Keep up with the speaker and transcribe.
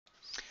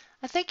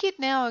I think you'd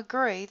now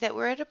agree that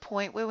we're at a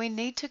point where we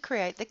need to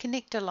create the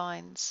connector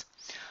lines.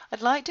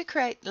 I'd like to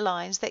create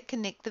lines that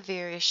connect the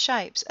various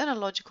shapes in a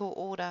logical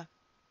order.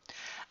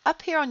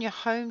 Up here on your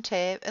Home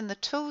tab in the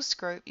Tools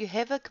group, you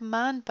have a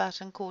command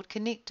button called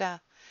Connector,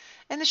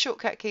 and the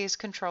shortcut key is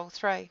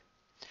Control-3.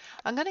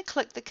 I'm going to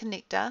click the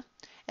connector,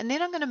 and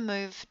then I'm going to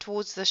move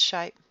towards this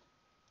shape.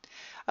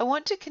 I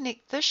want to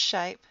connect this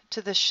shape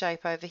to this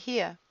shape over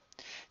here.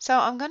 So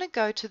I'm going to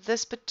go to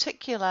this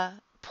particular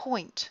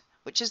point,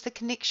 which is the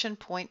connection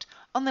point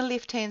on the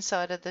left-hand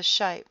side of this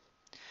shape.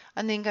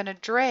 I'm then going to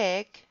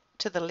drag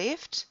to the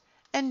left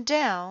and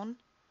down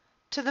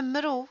to the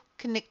middle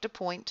connector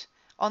point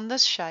on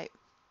this shape.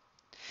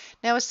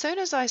 Now as soon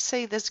as I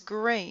see this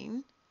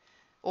green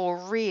or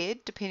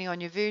red, depending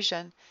on your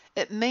version,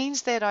 it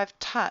means that I've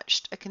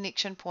touched a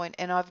connection point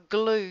and I've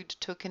glued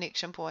to a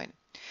connection point.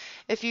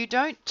 If you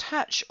don't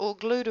touch or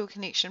glue to a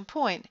connection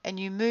point and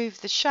you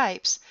move the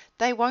shapes,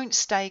 they won't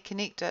stay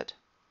connected.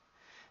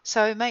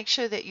 So make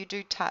sure that you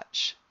do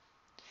touch.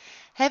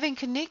 Having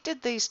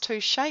connected these two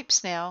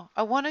shapes now,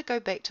 I want to go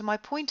back to my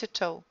pointer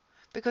tool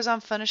because I'm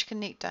finished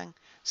connecting.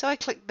 So I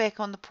click back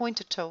on the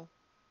pointer tool.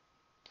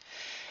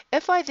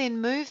 If I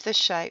then move the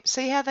shape,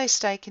 see how they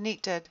stay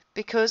connected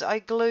because I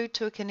glued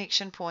to a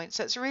connection point.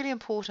 So it's really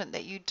important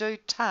that you do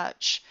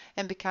touch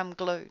and become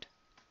glued.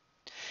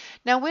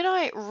 Now when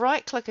I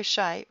right click a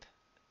shape,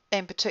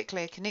 and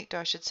particularly a connector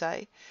I should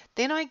say,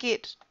 then I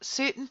get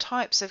certain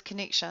types of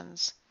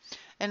connections.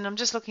 And I'm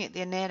just looking at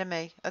the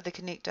anatomy of the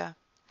connector.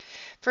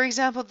 For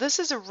example, this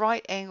is a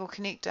right angle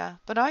connector,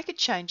 but I could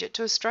change it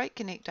to a straight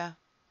connector.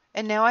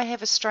 And now I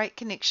have a straight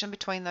connection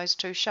between those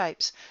two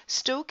shapes,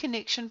 still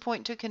connection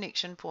point to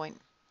connection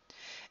point.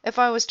 If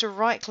I was to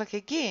right click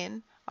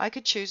again, I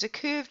could choose a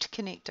curved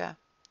connector.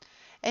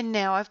 And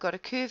now I've got a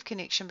curved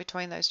connection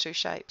between those two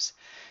shapes.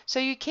 So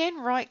you can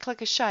right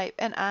click a shape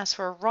and ask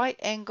for a right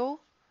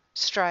angle,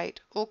 straight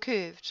or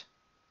curved.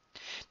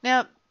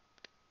 Now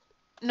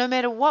no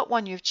matter what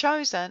one you've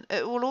chosen,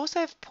 it will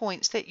also have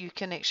points that you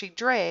can actually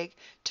drag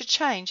to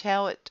change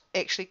how it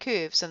actually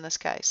curves in this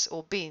case,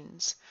 or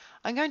bends.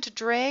 I'm going to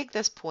drag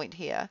this point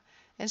here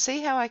and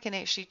see how I can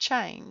actually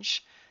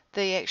change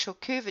the actual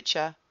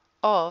curvature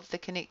of the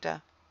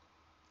connector.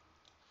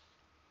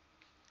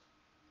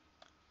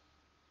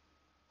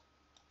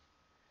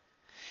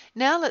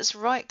 Now let's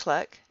right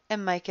click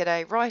and make it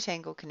a right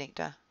angle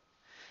connector.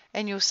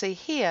 And you'll see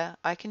here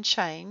I can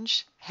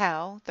change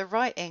how the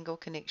right angle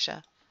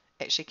connector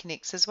actually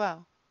connects as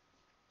well.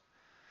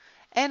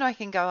 And I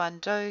can go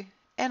undo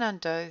and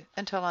undo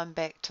until I'm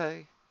back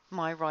to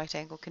my right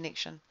angle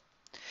connection.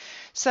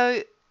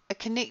 So a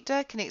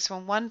connector connects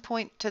from one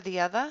point to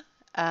the other.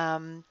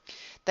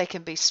 They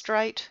can be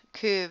straight,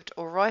 curved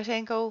or right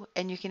angle,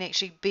 and you can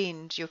actually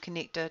bend your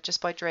connector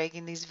just by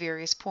dragging these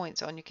various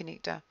points on your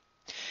connector.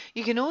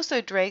 You can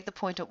also drag the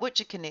point at which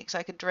it connects.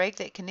 I could drag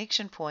that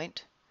connection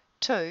point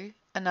to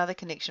another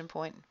connection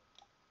point.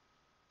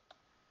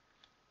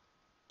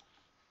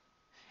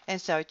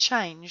 And so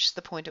change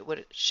the point at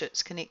which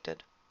it's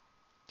connected.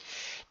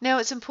 Now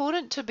it's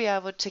important to be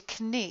able to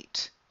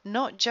connect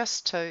not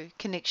just to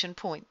connection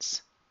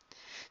points.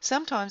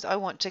 Sometimes I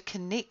want to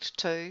connect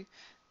to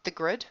the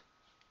grid.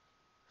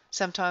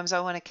 Sometimes I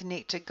want to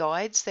connect to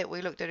guides that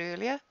we looked at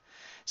earlier.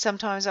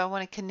 Sometimes I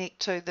want to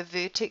connect to the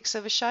vertex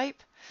of a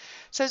shape.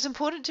 So it's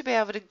important to be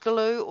able to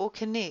glue or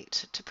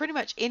connect to pretty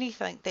much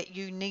anything that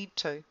you need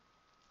to.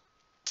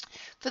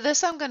 For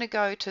this I'm going to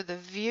go to the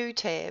View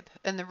tab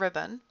in the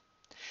ribbon.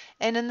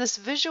 And in this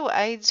Visual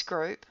Aids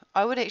group,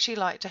 I would actually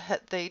like to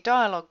hit the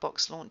dialog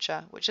box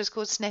launcher, which is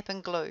called Snap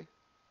and Glue.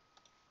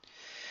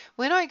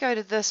 When I go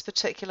to this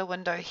particular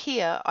window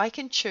here, I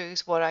can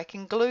choose what I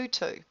can glue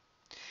to.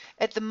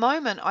 At the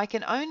moment, I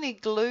can only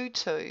glue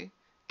to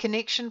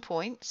connection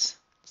points,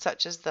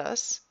 such as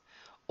this,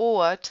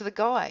 or to the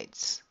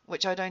guides,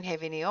 which I don't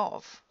have any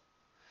of.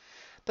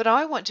 But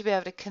I want to be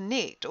able to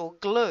connect or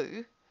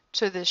glue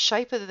to the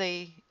shape of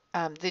the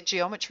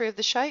geometry of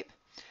the shape,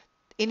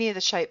 any of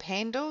the shape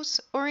handles,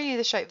 or any of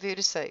the shape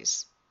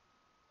vertices.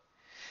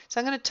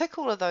 So I'm going to tick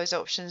all of those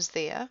options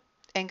there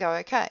and go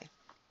OK.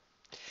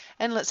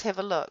 And let's have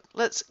a look.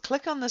 Let's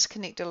click on this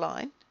connector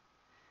line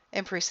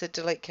and press the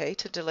delete key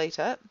to delete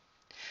it.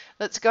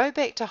 Let's go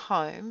back to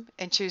Home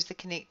and choose the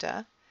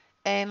connector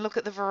and look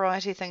at the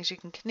variety of things you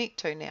can connect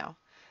to now.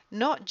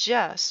 Not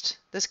just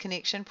this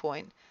connection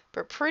point,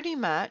 but pretty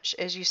much,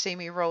 as you see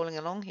me rolling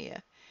along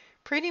here,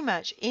 pretty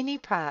much any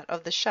part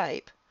of the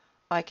shape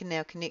I can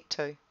now connect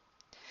to.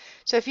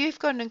 So if you've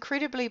got an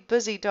incredibly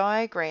busy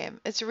diagram,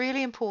 it's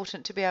really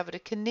important to be able to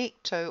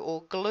connect to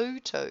or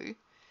glue to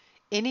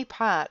any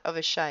part of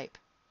a shape.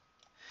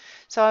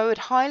 So I would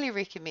highly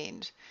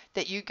recommend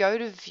that you go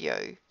to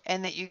View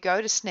and that you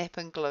go to Snap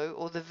and Glue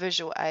or the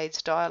Visual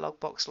Aids dialog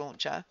box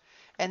launcher,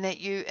 and that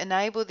you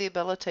enable the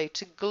ability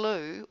to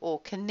glue or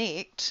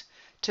connect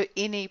to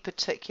any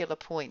particular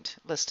point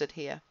listed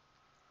here.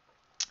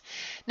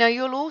 Now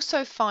you'll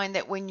also find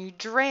that when you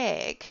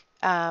drag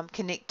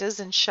connectors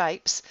and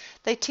shapes,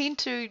 they tend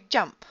to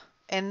jump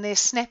and they're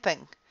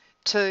snapping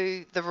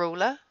to the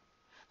ruler,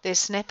 they're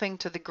snapping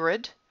to the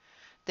grid,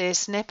 they're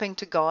snapping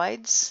to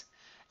guides,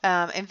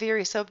 and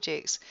various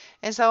objects.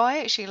 And so I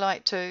actually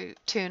like to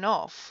turn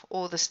off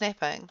all the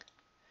snapping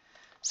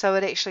so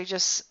it actually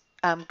just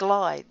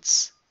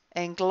glides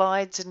and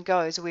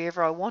goes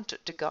wherever I want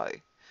it to go.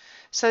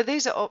 So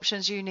these are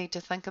options you need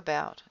to think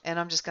about, and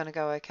I'm just going to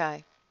go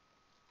OK.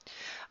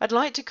 I'd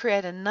like to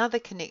create another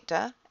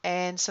connector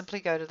and simply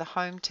go to the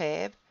Home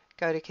tab,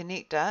 go to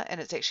Connector, and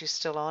it's actually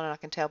still on, and I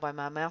can tell by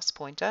my mouse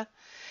pointer,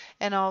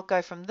 and I'll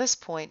go from this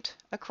point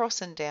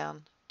across and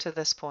down to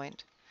this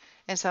point.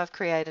 And so I've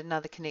created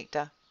another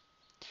connector.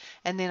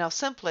 And then I'll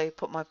simply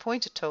put my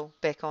pointer tool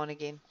back on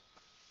again.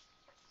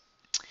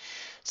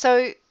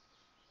 So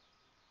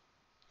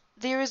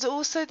there is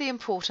also the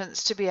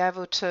importance to be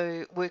able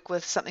to work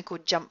with something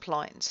called jump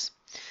lines.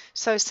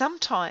 So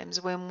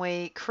sometimes when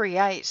we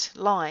create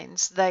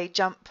lines, they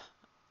jump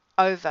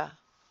over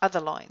other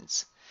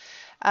lines.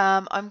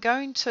 I'm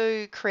going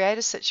to create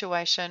a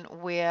situation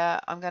where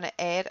I'm going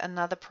to add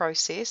another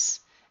process,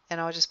 and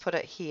I'll just put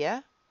it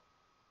here.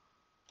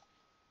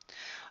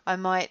 I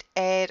might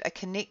add a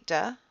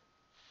connector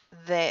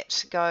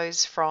that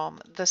goes from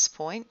this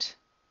point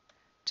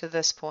to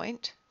this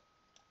point,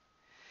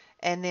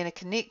 and then a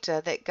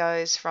connector that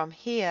goes from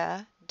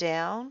here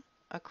down,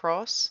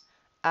 across,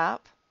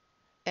 up,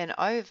 and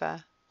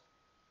over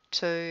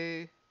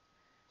to,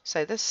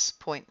 say, this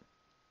point.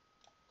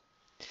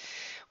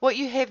 What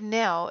you have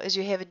now is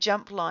you have a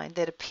jump line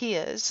that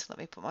appears, let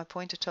me put my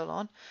pointer tool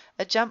on,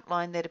 a jump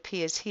line that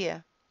appears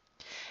here.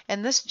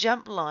 And this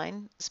jump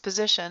line's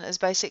position is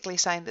basically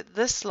saying that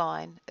this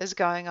line is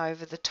going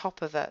over the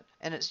top of it,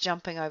 and it's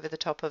jumping over the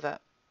top of it.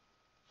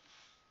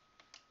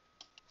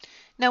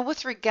 Now,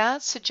 with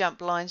regards to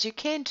jump lines, you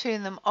can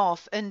turn them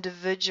off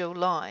individual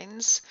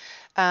lines.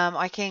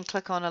 I can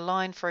click on a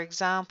line, for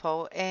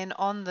example, and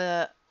on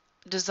the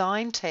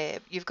Design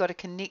tab, you've got a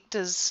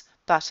Connectors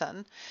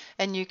button,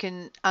 and you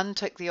can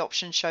untick the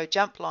option Show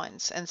Jump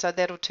Lines, and so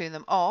that'll turn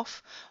them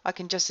off. I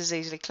can just as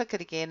easily click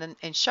it again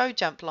and show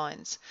jump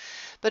lines.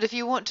 But if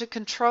you want to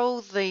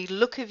control the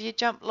look of your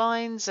jump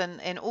lines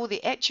and all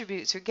the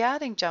attributes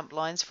regarding jump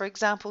lines, for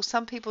example,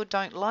 some people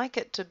don't like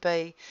it to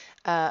be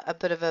a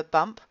bit of a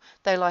bump,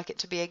 they like it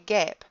to be a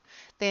gap.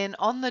 Then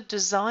on the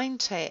Design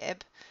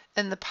tab,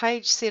 in the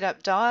Page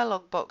Setup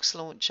dialog box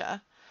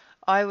launcher,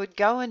 I would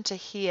go into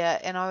here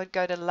and I would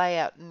go to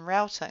Layout and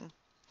Routing.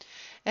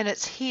 And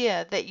it's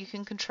here that you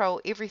can control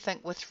everything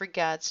with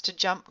regards to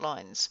jump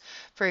lines.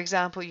 For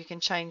example, you can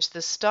change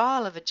the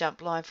style of a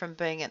jump line from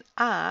being an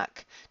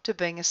arc to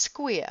being a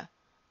square,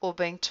 or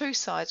being two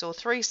sides or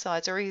three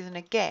sides, or even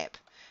a gap.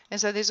 And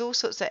so there's all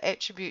sorts of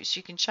attributes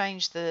you can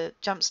change the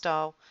jump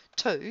style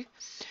to,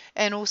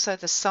 and also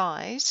the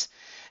size.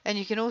 And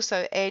you can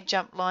also add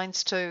jump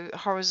lines to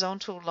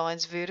horizontal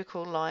lines,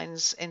 vertical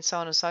lines, and so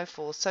on and so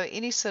forth. So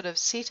any sort of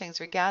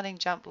settings regarding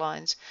jump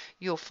lines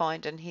you'll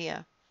find in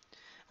here.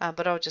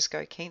 But I'll just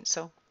go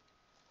cancel.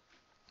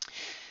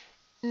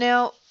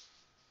 Now,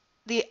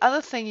 the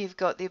other thing you've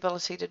got the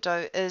ability to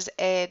do is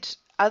add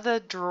other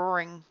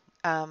drawing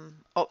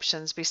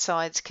options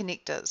besides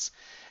connectors.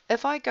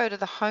 If I go to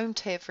the Home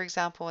tab, for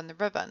example, in the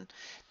ribbon,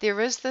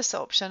 there is this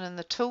option in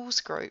the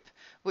Tools group,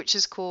 which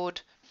is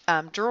called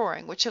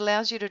Drawing, which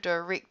allows you to do a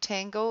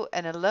rectangle,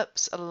 an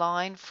ellipse, a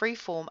line,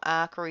 freeform,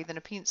 arc, or even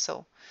a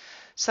pencil.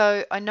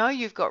 So I know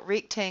you've got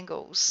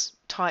rectangles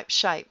type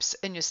shapes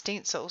in your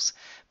stencils,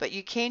 but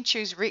you can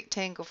choose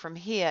rectangle from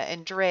here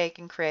and drag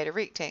and create a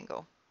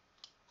rectangle.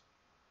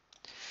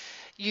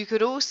 You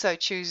could also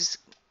choose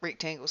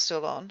rectangle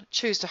still on,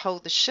 choose to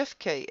hold the shift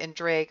key and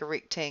drag a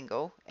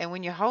rectangle, and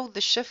when you hold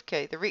the shift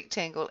key, the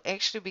rectangle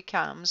actually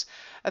becomes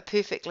a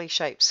perfectly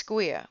shaped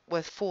square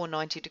with 4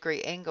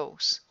 90-degree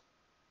angles.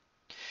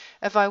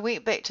 If I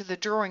went back to the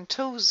drawing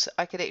tools,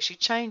 I could actually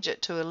change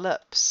it to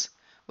ellipse,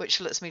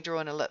 which lets me draw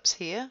an ellipse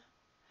here.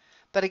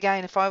 But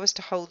again, if I was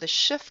to hold the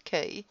shift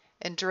key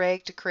and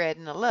drag to create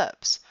an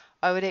ellipse,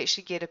 I would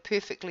actually get a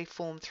perfectly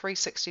formed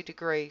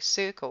 360-degree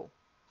circle.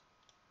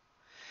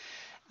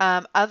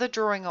 Other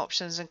drawing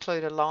options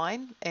include a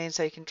line, and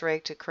so you can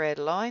drag to create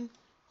a line.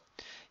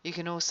 You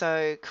can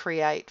also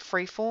create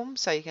freeform,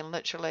 so you can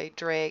literally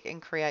drag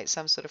and create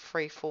some sort of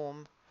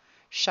freeform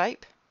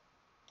shape.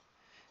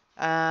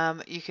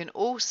 You can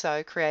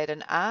also create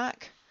an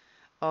arc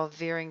of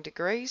varying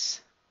degrees.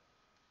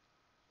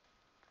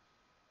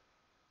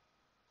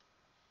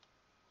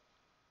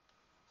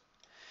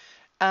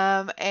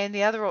 And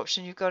the other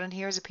option you've got in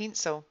here is a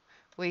pencil,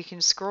 where you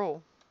can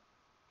scroll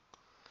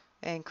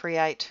and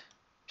create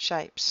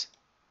shapes.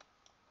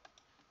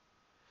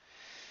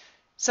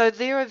 So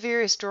there are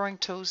various drawing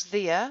tools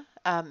there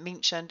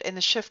mentioned, and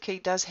the shift key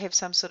does have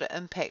some sort of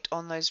impact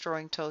on those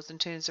drawing tools in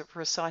terms of a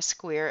precise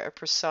square, a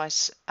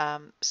precise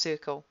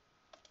circle.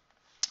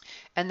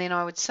 And then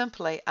I would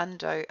simply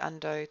undo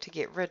to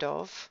get rid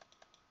of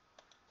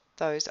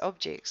those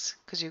objects,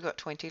 because you've got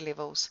 20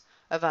 levels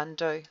of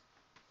undo.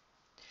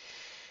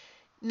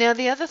 Now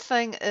the other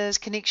thing is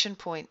connection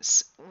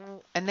points,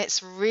 and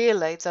that's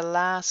really the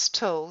last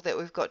tool that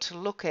we've got to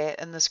look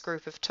at in this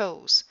group of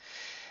tools.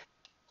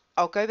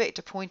 I'll go back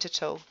to pointer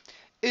tool.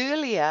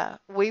 Earlier,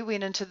 we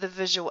went into the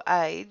visual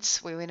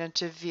aids, we went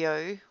into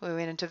view, we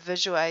went into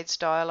visual aids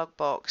dialog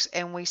box,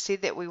 and we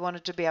said that we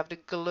wanted to be able to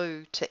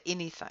glue to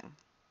anything.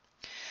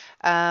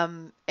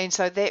 And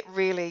so that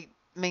really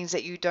means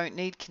that you don't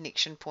need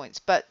connection points.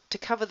 But to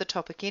cover the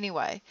topic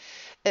anyway,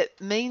 it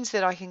means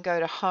that I can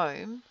go to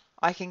home,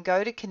 I can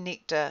go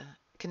to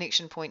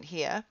connection point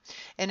here,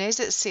 and as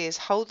it says,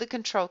 hold the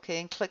control key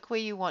and click where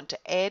you want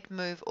to add,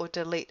 move, or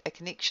delete a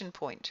connection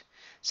point.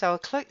 So I'll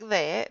click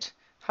that,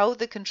 hold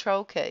the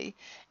control key,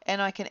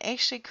 and I can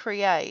actually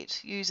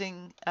create,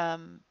 using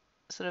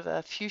sort of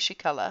a fuchsia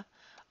color,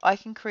 I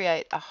can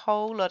create a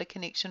whole lot of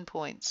connection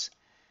points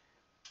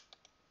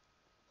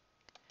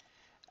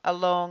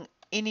along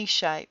any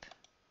shape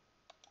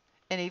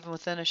and even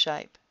within a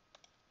shape.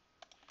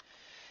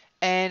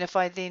 And if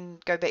I then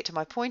go back to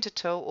my pointer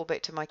tool or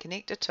back to my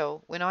connector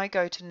tool, when I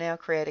go to now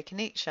create a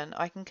connection,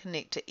 I can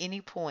connect to any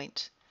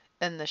point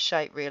in the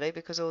shape really,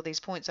 because all these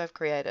points I've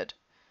created.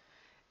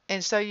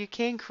 And so you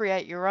can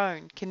create your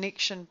own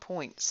connection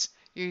points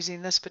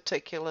using this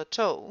particular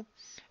tool,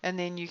 and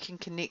then you can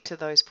connect to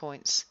those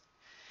points.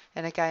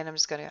 And again, I'm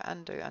just going to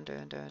undo, undo,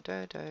 undo, undo,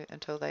 undo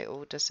until they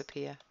all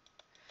disappear.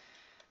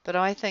 But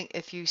I think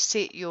if you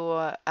set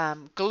your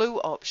glue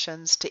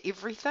options to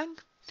everything,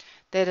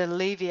 that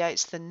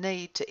alleviates the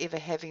need to ever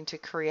having to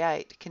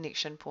create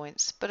connection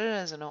points, but it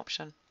is an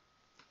option.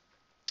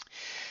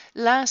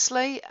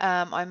 Lastly,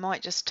 I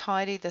might just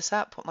tidy this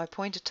up, put my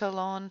pointer tool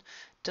on,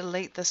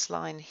 delete this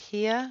line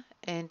here,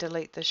 and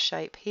delete this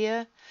shape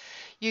here.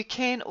 You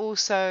can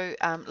also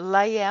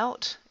lay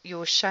out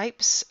your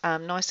shapes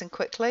nice and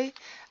quickly,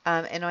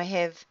 and I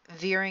have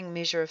varying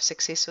measure of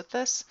success with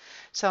this.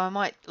 So I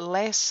might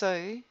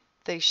lasso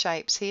these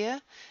shapes here,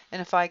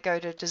 and if I go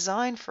to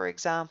design, for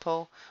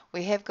example,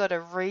 we have got a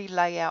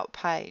re-layout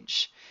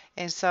page,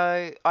 and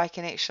so I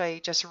can actually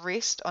just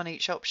rest on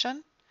each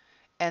option,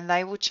 and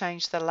they will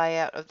change the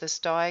layout of this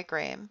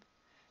diagram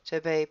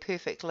to be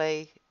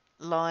perfectly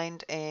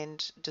lined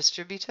and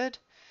distributed.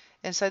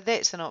 And so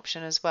that's an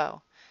option as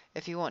well.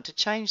 If you want to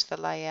change the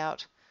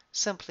layout,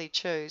 simply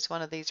choose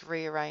one of these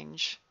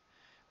rearrange,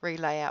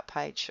 re-layout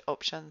page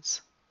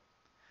options.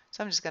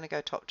 So I'm just going to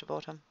go top to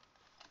bottom,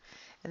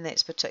 and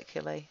that's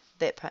particularly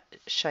that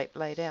shape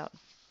laid out.